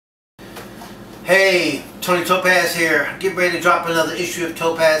Hey, Tony Topaz here. Get ready to drop another issue of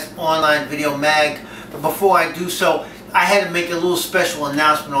Topaz Online Video Mag. But before I do so, I had to make a little special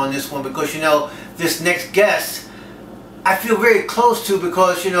announcement on this one because, you know, this next guest I feel very close to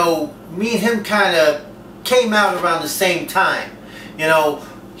because, you know, me and him kind of came out around the same time. You know,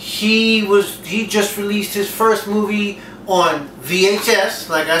 he just released his first movie on VHS.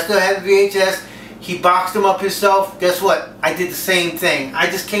 Like, I still have VHS. He boxed them up himself. Guess what? I did the same thing. I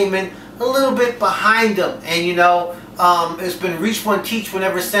just came in a little bit behind him, and you know, it's been reach one, teach one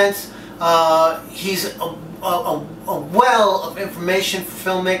ever since. He's a well of information for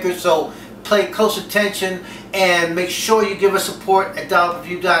filmmakers, so pay close attention and make sure you give us support at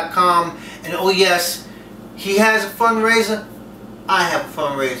dollarperview.com. And oh yes, he has a fundraiser. I have a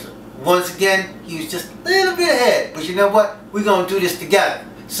fundraiser. Once again, he was just a little bit ahead, but you know what? We're gonna do this together.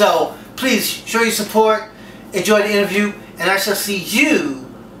 So please show your support, enjoy the interview, and I shall see you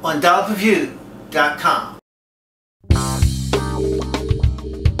on dollarperview.com.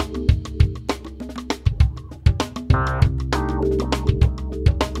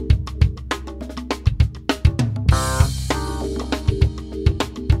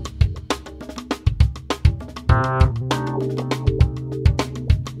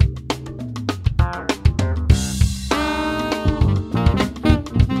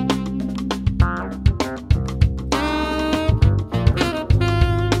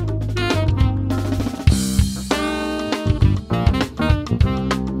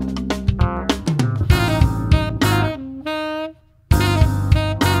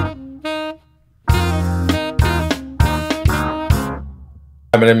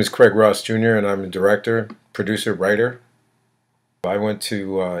 My name is Craig Ross Jr. and I'm a director, producer, writer. I went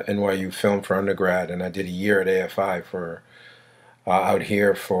to NYU Film for undergrad, and I did a year at AFI for out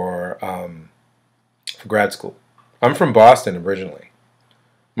here for grad school. I'm from Boston originally.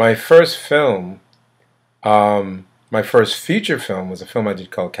 My first film, my first feature film, was a film I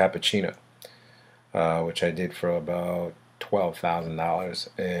did called Cappuccino, which I did for about $12,000,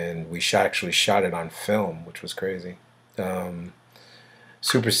 and we actually shot it on film, which was crazy.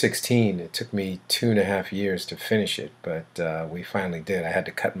 Super 16, it took me 2.5 years to finish it, but we finally did. I had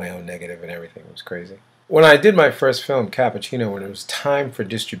to cut my own negative and everything. It was crazy. When I did my first film, Cappuccino, when it was time for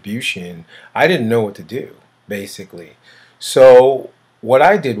distribution, I didn't know what to do, basically. So what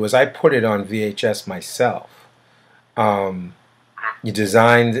I did was I put it on VHS myself. You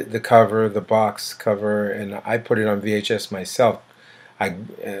designed the cover, the box cover, and I put it on VHS myself. I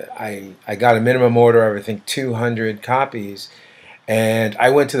got a minimum order of, I think, 200 copies. And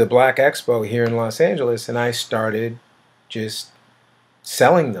I went to the Black Expo here in Los Angeles, and I started just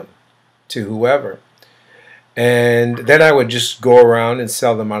selling them to whoever. And then I would just go around and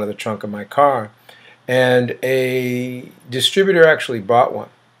sell them out of the trunk of my car. And a distributor actually bought one.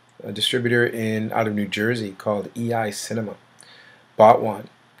 A distributor out of New Jersey called EI Cinema bought one.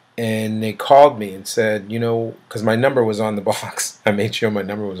 And they called me and said, you know, because my number was on the box. I made sure my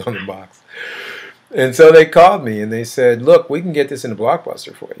number was on the box. And so they called me and they said, look, we can get this in a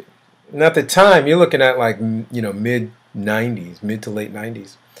Blockbuster for you. And at the time, you're looking at like, you know, mid-90s, mid to late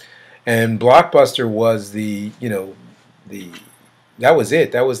 90s. And Blockbuster was the, you know, that was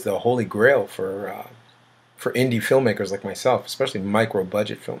it. That was the holy grail for indie filmmakers like myself, especially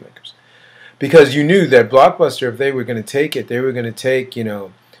micro-budget filmmakers. Because you knew that Blockbuster, if they were going to take it, they were going to take, you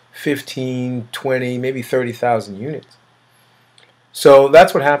know, 15, 20, maybe 30,000 units. So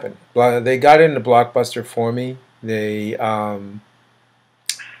that's what happened. They got into Blockbuster for me. And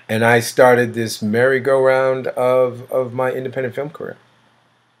I started this merry-go-round of my independent film career.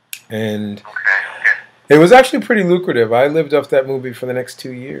 And it was actually pretty lucrative. I lived off that movie for the next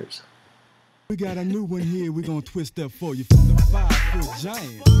 2 years. We got a new one here we're going to twist up for you from the 5-foot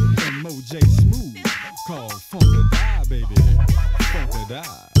giant and Moj Smooth called Funk-a-Die, baby.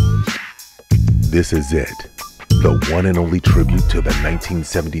 Funk-a-Die. This is it. The one and only tribute to the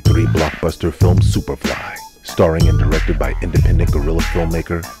 1973 blockbuster film Superfly, starring and directed by independent guerrilla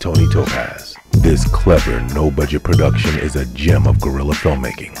filmmaker Tony Topaz. This clever, no-budget production is a gem of guerrilla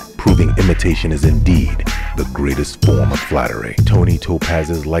filmmaking, proving imitation is indeed the greatest form of flattery. Tony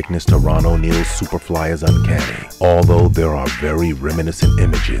Topaz's likeness to Ron O'Neal's Superfly is uncanny, although there are very reminiscent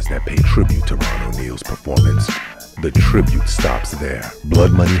images that pay tribute to Ron O'Neal's performance. The tribute stops there.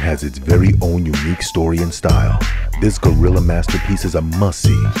 Blood Money has its very own unique story and style. This guerrilla masterpiece is a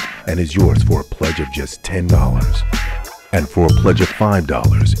must-see and is yours for a pledge of just $10. And for a pledge of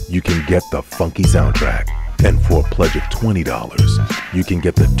 $5, you can get the funky soundtrack. And for a pledge of $20, you can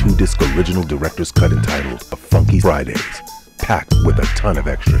get the 2-disc original director's cut entitled A Funky Fridays, packed with a ton of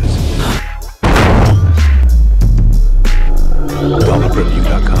extras.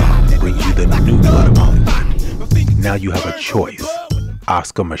 DollarPreview.com brings you the the new blood of Hollywood. Now you have a choice.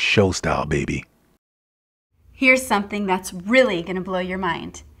 Oscar Michaud style, baby. Here's something that's really gonna blow your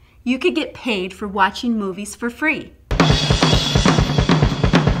mind. You could get paid for watching movies for free.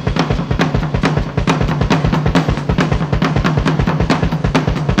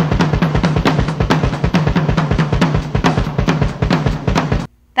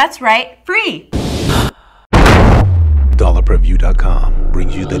 That's right, free. DollarPreview.com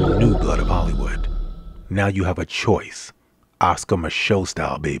brings you the new blood of Hollywood. Now you have a choice. Oscar Michaud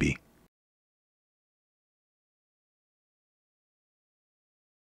style, baby.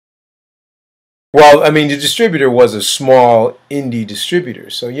 Well, I mean, the distributor was a small indie distributor,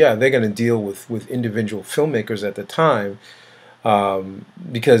 so yeah, they're going to deal with individual filmmakers at the time,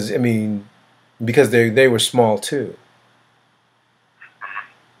 because I mean, because they were small too.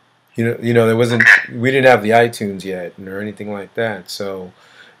 There wasn't, we didn't have the iTunes yet or anything like that, so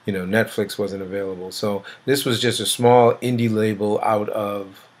Netflix wasn't available. So this was just a small indie label out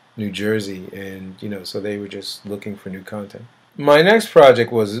of New Jersey, and so they were just looking for new content. My next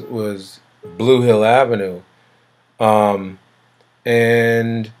project was Blue Hill Avenue, and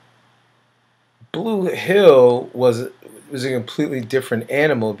Blue Hill was a completely different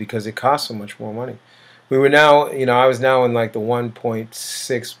animal because it cost so much more money. We were now, I was now in like the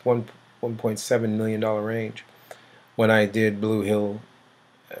 1.7 million dollar range when I did Blue Hill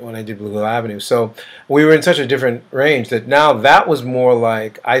Avenue. So we were in such a different range that now that was more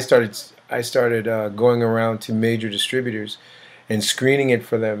like I started going around to major distributors and screening it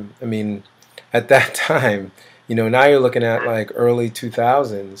for them. I mean, at that time, now you're looking at like early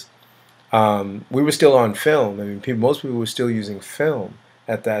 2000s. We were still on film. I mean, most people were still using film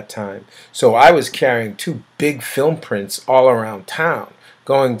at that time. So I was carrying 2 big film prints all around town,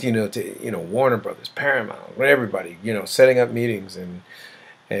 going to Warner Brothers, Paramount, everybody, setting up meetings and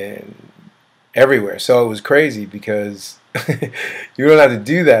everywhere. So it was crazy because you don't have to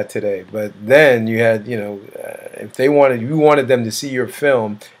do that today. But then you had, if you wanted them to see your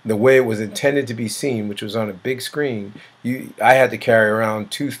film the way it was intended to be seen, which was on a big screen, I had to carry around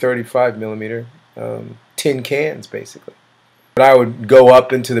 2 35 millimeter tin cans, basically. But I would go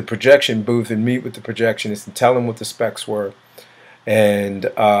up into the projection booth and meet with the projectionist and tell them what the specs were. And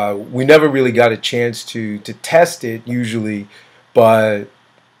we never really got a chance to test it usually, but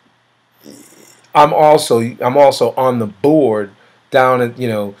I'm also on the board down at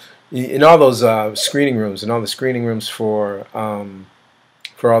in all those screening rooms, and all the screening rooms for all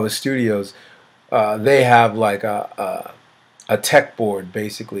the studios. They have like a tech board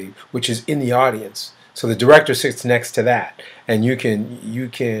basically, which is in the audience. So the director sits next to that, and you can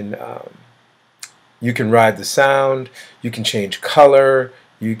ride the sound, you can change color,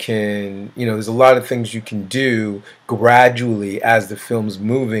 you can there's a lot of things you can do gradually as the film's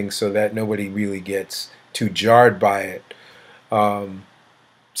moving, so that nobody really gets too jarred by it.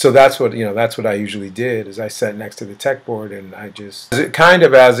 So that's what I usually did, is I sat next to the tech board and I just kind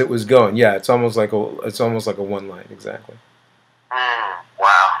of as it was going. Yeah, it's almost like a one line, exactly. Wow.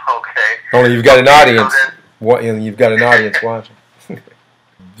 Okay. Only you've got an audience. You've got an audience watching.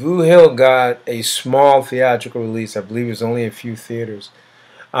 Blue Hill got a small theatrical release. I believe it was only a few theaters,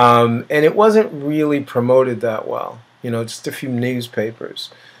 and it wasn't really promoted that well. Just a few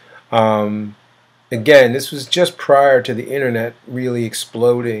newspapers. Again, this was just prior to the internet really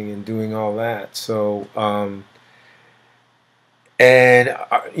exploding and doing all that. So,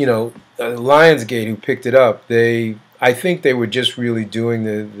 Lionsgate, who picked it up, I think they were just really doing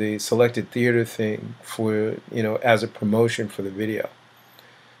the selected theater thing for, as a promotion for the video.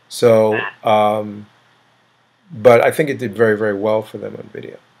 So, but I think it did very, very well for them on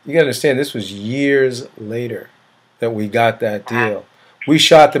video. You gotta understand, this was years later that we got that deal. We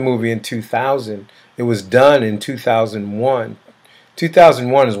shot the movie in 2000. It was done in 2001.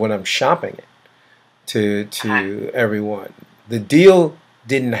 2001 is when I'm shopping it to everyone. The deal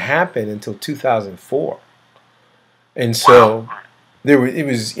didn't happen until 2004. And so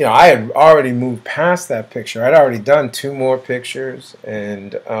I had already moved past that picture. I'd already done 2 more pictures,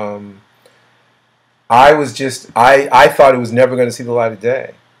 and I thought it was never going to see the light of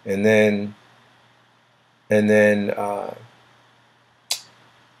day. And then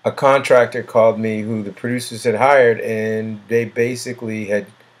a contractor called me who the producers had hired, and they basically had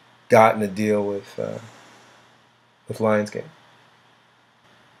gotten a deal with Lionsgate.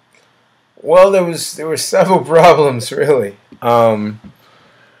 Well, there were several problems, really. One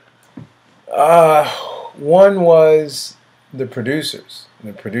was the producers.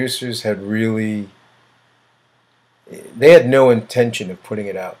 The producers had they had no intention of putting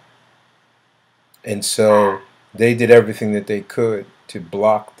it out. And so they did everything that they could to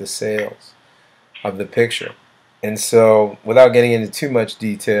block the sales. of the picture. And so, without getting into too much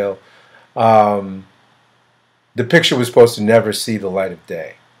detail, the picture was supposed to never see the light of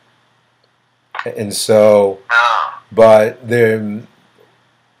day. And so, but then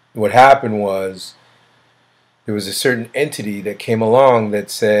what happened was there was a certain entity that came along that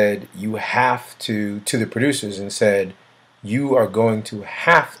said, you have to the producers, and said, you are going to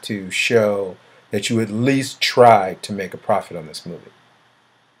have to show that you at least tried to make a profit on this movie.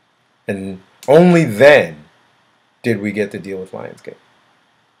 And only then did we get the deal with Lionsgate.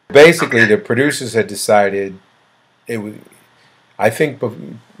 Basically, the producers had decided it was, I think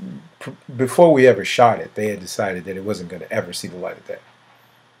before we ever shot it, they had decided that it wasn't going to ever see the light of day.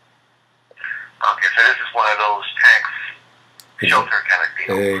 Okay, so this is one of those tax shelter kind of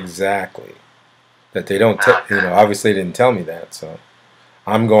deals. Exactly. That they don't, obviously they didn't tell me that, so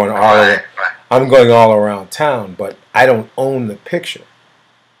I'm going I'm going all around town, but I don't own the picture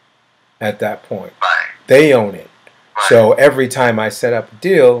at that point. Right. They own it. Right. So every time I set up a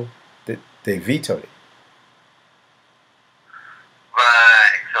deal, they vetoed it.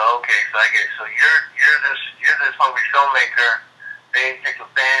 Right. So so I get it. So you're this hungry filmmaker. They take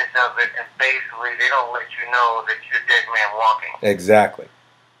advantage of it, and basically they don't let you know that you're dead man walking. Exactly.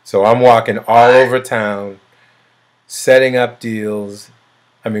 So I'm walking all over town, setting up deals.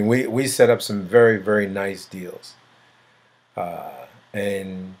 I mean, we set up some very, very nice deals.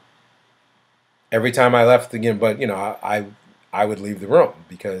 And every time I left again, but I would leave the room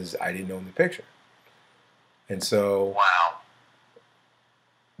because I didn't own the picture. And so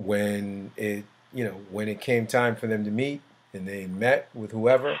when it came time for them to meet and they met with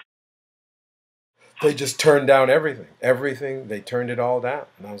whoever, they just turned down everything. Everything, they turned it all down.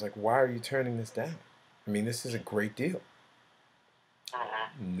 And I was like, why are you turning this down? I mean, this is a great deal.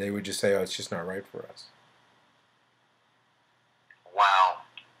 And they would just say, oh, it's just not right for us. Wow.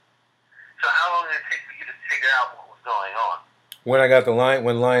 So how long did it take for you to figure out what was going on? When we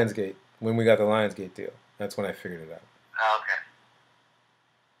got the Lionsgate deal, that's when I figured it out. Okay.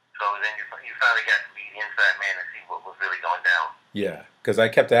 So then you finally got to be the inside man and see what was really going down. Yeah, because I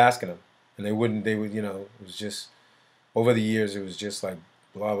kept asking them, and they would, it was just, over the years, it was just like,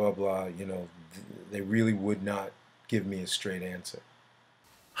 blah, blah, blah, they really would not give me a straight answer.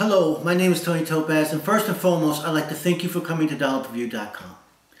 Hello, my name is Tony Topaz, and first and foremost, I'd like to thank you for coming to dollarperview.com.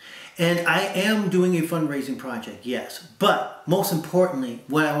 And I am doing a fundraising project, yes, but most importantly,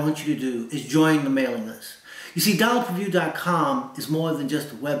 what I want you to do is join the mailing list. You see, dollarperview.com is more than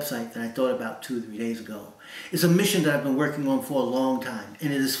just a website that I thought about 2 or 3 days ago. It's a mission that I've been working on for a long time,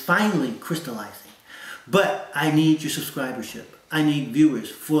 and it is finally crystallizing. But I need your subscribership. I need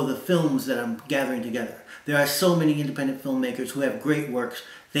viewers for the films that I'm gathering together. There are so many independent filmmakers who have great works.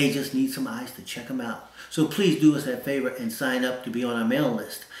 They just need some eyes to check them out. So please do us that favor and sign up to be on our mailing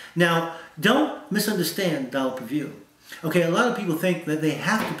list. Now, don't misunderstand Dollar Per View. Okay, a lot of people think that they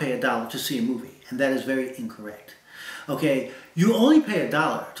have to pay $1 to see a movie, and that is very incorrect. Okay, you only pay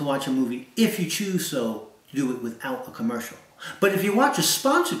 $1 to watch a movie if you choose so to do it without a commercial. But if you watch a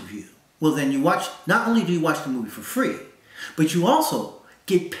sponsored review, well then not only do you watch the movie for free, but you also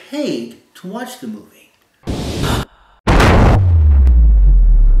get paid to watch the movie.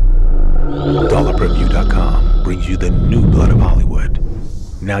 DollarPerView.com brings you the new blood of Hollywood.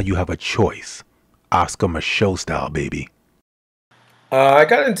 Now you have a choice. Oscar Michaud style, baby. I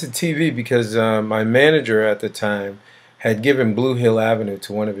got into TV because my manager at the time had given Blue Hill Avenue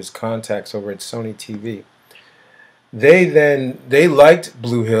to one of his contacts over at Sony TV. They liked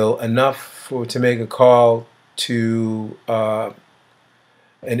Blue Hill enough to make a call to a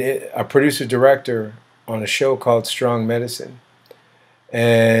producer-director on a show called Strong Medicine.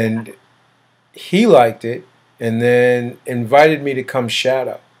 And he liked it and then invited me to come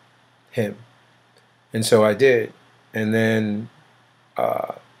shadow him. And so I did. And then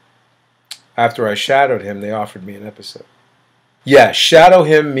after I shadowed him, they offered me an episode. Yeah, shadow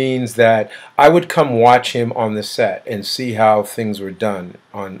him means that I would come watch him on the set and see how things were done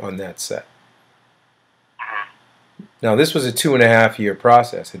on that set. Now, this was a 2.5-year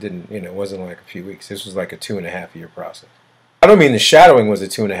process. It wasn't like a few weeks. This was like a 2.5-year process. I don't mean the shadowing was a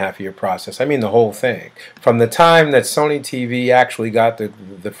 2.5-year process. I mean the whole thing. From the time that Sony TV actually got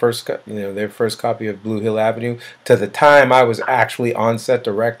their first copy of Blue Hill Avenue to the time I was actually on set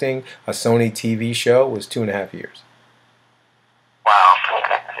directing a Sony TV show was 2.5 years. Wow.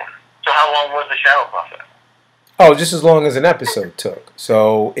 So how long was the shadow process? Oh, just as long as an episode took.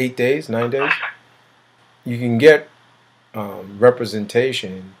 So 8 days, 9 days. You can get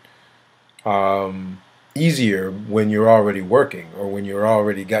representation easier when you're already working or when you're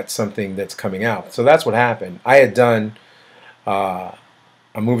already got something that's coming out. So that's what happened. I had done a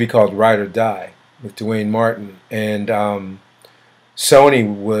movie called Ride or Die with Dwayne Martin, and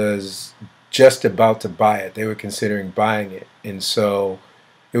Sony was just about to buy it. They were considering buying it, and so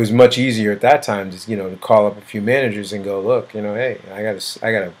it was much easier at that time to to call up a few managers and go, look, hey,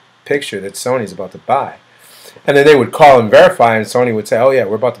 I got a picture that Sony's about to buy, and then they would call and verify, and Sony would say, oh yeah,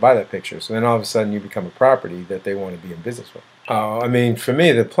 we're about to buy that picture. So then all of a sudden you become a property that they want to be in business with. I mean, for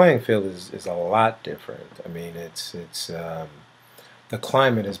me, the playing field is a lot different. I mean, it's the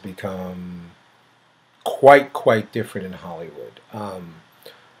climate has become quite different in Hollywood.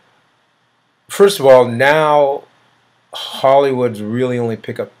 First of all, now Hollywood's really only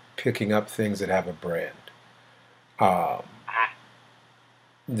picking up things that have a brand.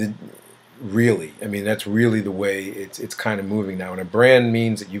 Really, I mean, that's really the way it's kind of moving now. And a brand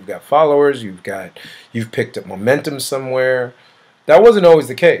means that you've got followers, you've picked up momentum somewhere. That wasn't always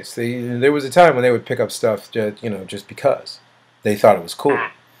the case. There was a time when they would pick up stuff just because they thought it was cool,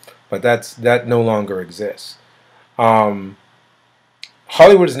 but that no longer exists. Hollywood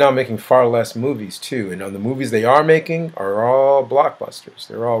is now making far less movies too, and the movies they are making are all blockbusters.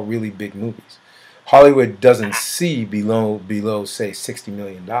 They're all really big movies. Hollywood doesn't see below say $60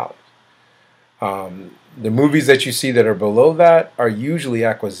 million. The movies that you see that are below that are usually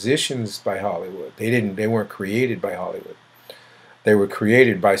acquisitions by Hollywood. They weren't created by Hollywood. They were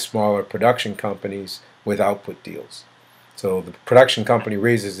created by smaller production companies with output deals. So the production company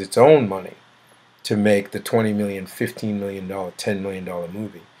raises its own money to make the $20 million, $15 million, $10 million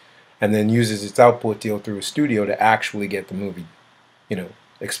movie, and then uses its output deal through a studio to actually get the movie,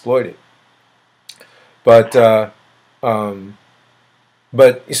 exploited. But the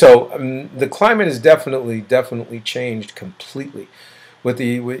climate has definitely changed completely with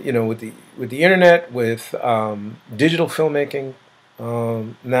the internet, with digital filmmaking.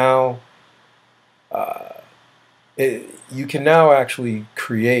 Now you can now actually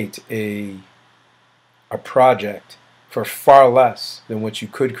create a project for far less than what you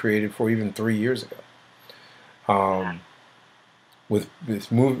could create it for even 3 years ago. With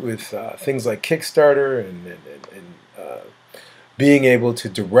things like Kickstarter and being able to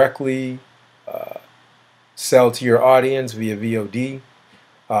directly sell to your audience via VOD,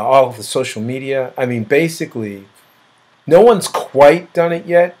 all of the social media. I mean, basically, no one's quite done it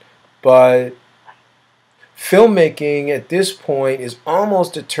yet, but filmmaking at this point is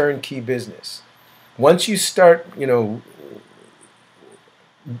almost a turnkey business. Once you start,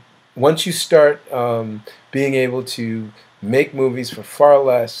 being able to make movies for far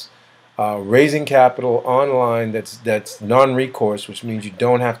less, raising capital online that's non-recourse, which means you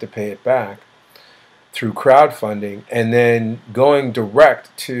don't have to pay it back through crowdfunding, and then going direct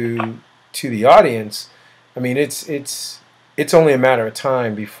to the audience. I mean, it's only a matter of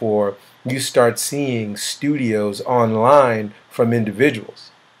time before you start seeing studios online from individuals.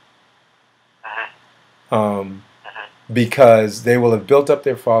 Because they will have built up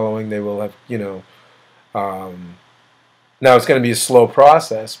their following, they will have, now it's going to be a slow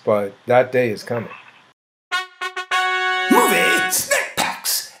process, but that day is coming. Movie Snack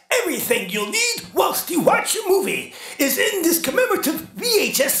Packs! Everything you'll need whilst you watch a movie is in this commemorative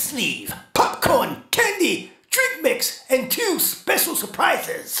VHS sleeve. Popcorn, candy, drink mix, and 2 special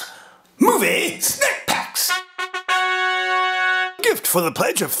surprises. Movie Snack Packs! Gift for the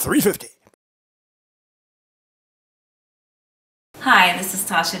pledge of $3.50. Hi, this is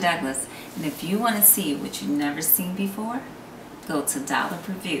Tasha Douglas, and if you want to see what you've never seen before, go to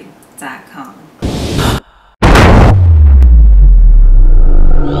dollarpreview.com.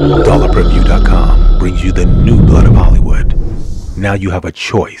 Dollarpreview.com brings you the new blood of Hollywood. Now you have a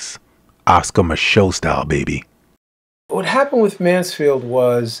choice. Oscar Michaud style, baby. What happened with Mansfield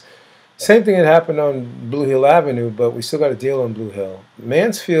was same thing that happened on Blue Hill Avenue, but we still got a deal on Blue Hill.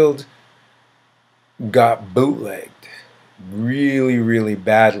 Mansfield got bootlegged really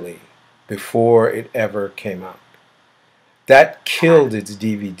badly before it ever came out. That killed its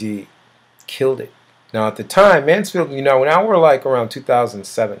DVD. Killed it. Now at the time, Mansfield, now we're like around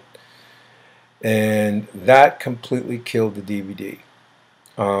 2007. And that completely killed the DVD.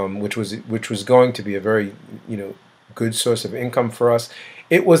 Which was going to be a very, good source of income for us.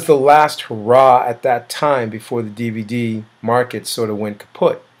 It was the last hurrah at that time before the DVD market sort of went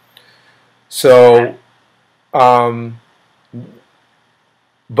kaput. So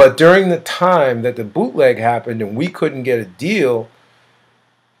but during the time that the bootleg happened and we couldn't get a deal,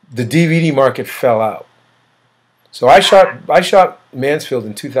 the DVD market fell out. So I shot Mansfield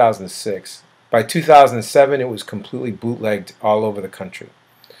in 2006. By 2007, it was completely bootlegged all over the country.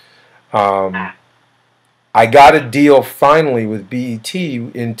 I got a deal finally with BET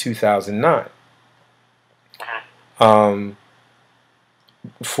in 2009.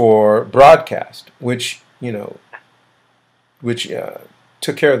 for broadcast, which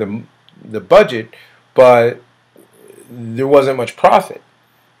took care of the budget, but there wasn't much profit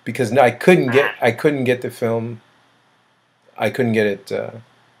because I couldn't get the film. I couldn't get it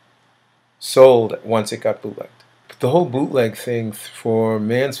sold once it got bootlegged. But the whole bootleg thing for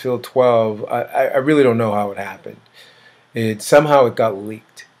Mansfield 12, I really don't know how it happened. Somehow it got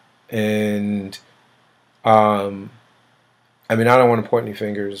leaked, and I mean, I don't want to point any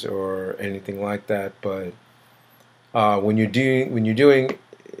fingers or anything like that, but when you're doing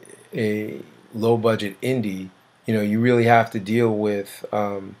a low budget indie, you really have to deal with.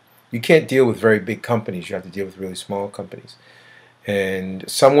 You can't deal with very big companies. You have to deal with really small companies, and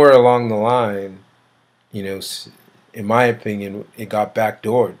somewhere along the line, in my opinion, it got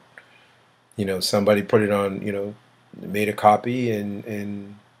backdoored. Somebody put it on. Made a copy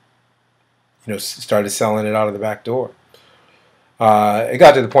and started selling it out of the back door. It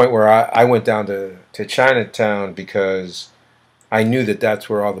got to the point where I went down to Chinatown because I knew that that's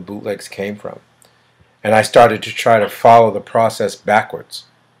where all the bootlegs came from. And I started to try to follow the process backwards.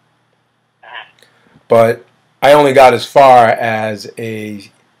 But I only got as far as a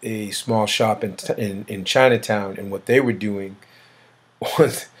small shop in Chinatown, and what they were doing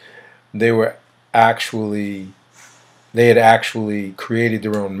was they had actually created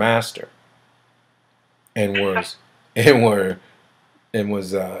their own master and was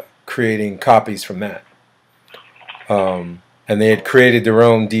creating copies from that. And they had created their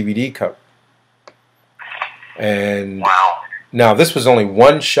own DVD cover. And wow. Now this was only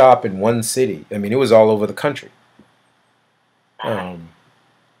one shop in one city. I mean, it was all over the country. I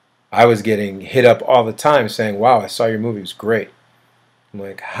was getting hit up all the time saying, "Wow, I saw your movie. It was great." I'm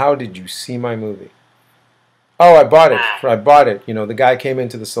like, "How did you see my movie?" "Oh, I bought it. The guy came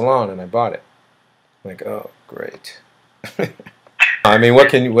into the salon and I bought it." I'm like, "Oh, great." I mean, what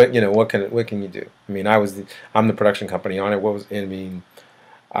can you do? I mean, I'm the production company on it. Who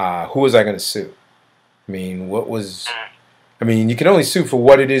was I going to sue? I mean, you can only sue for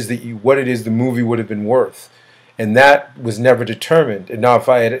what it is the movie would have been worth, and that was never determined. And now if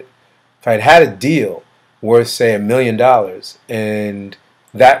I had a deal worth, say, $1 million, and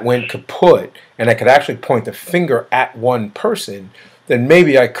that went kaput, and I could actually point the finger at one person, then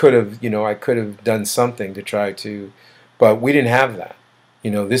maybe I could have done something to try to, but we didn't have that.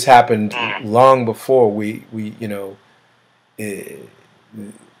 This happened long before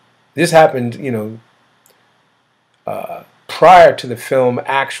this happened, prior to the film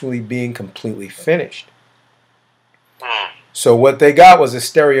actually being completely finished. So what they got was a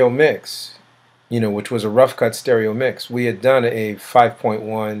stereo mix, which was a rough cut stereo mix. We had done a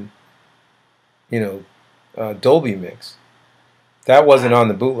 5.1, Dolby mix. That wasn't on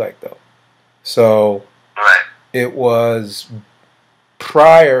the bootleg though. So it was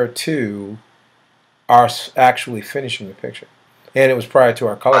prior to our actually finishing the picture, and it was prior to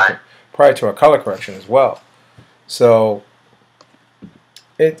our color correction as well. So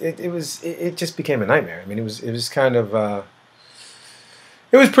it just became a nightmare. I mean, it was kind of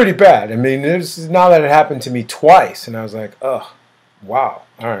it was pretty bad. I mean, now that it happened to me twice, and I was like, oh, wow,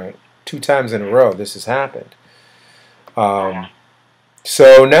 all right, 2 times in a row this has happened.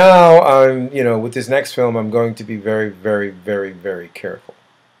 So now I'm, with this next film, I'm going to be very, very, very, very careful.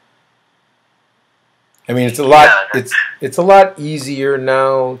 I mean, it's a lot easier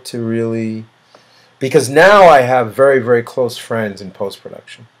now to really, because now I have very, very close friends in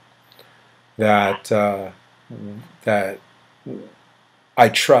post-production that I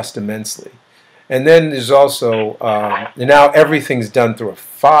trust immensely. And then there's also, now everything's done through a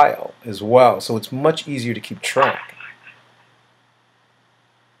file as well, so it's much easier to keep track.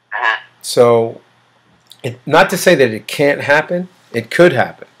 So, not to say that it can't happen, it could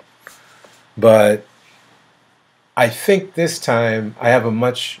happen. But I think this time I have a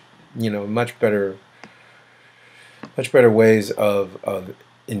much better ways of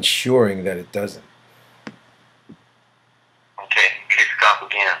ensuring that it doesn't. Okay, please stop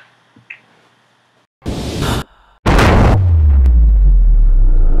again.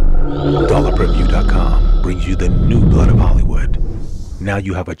 DollarPreview.com brings you the new blood of Hollywood. Now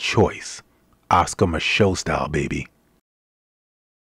you have a choice. Oscar Michaud style, baby.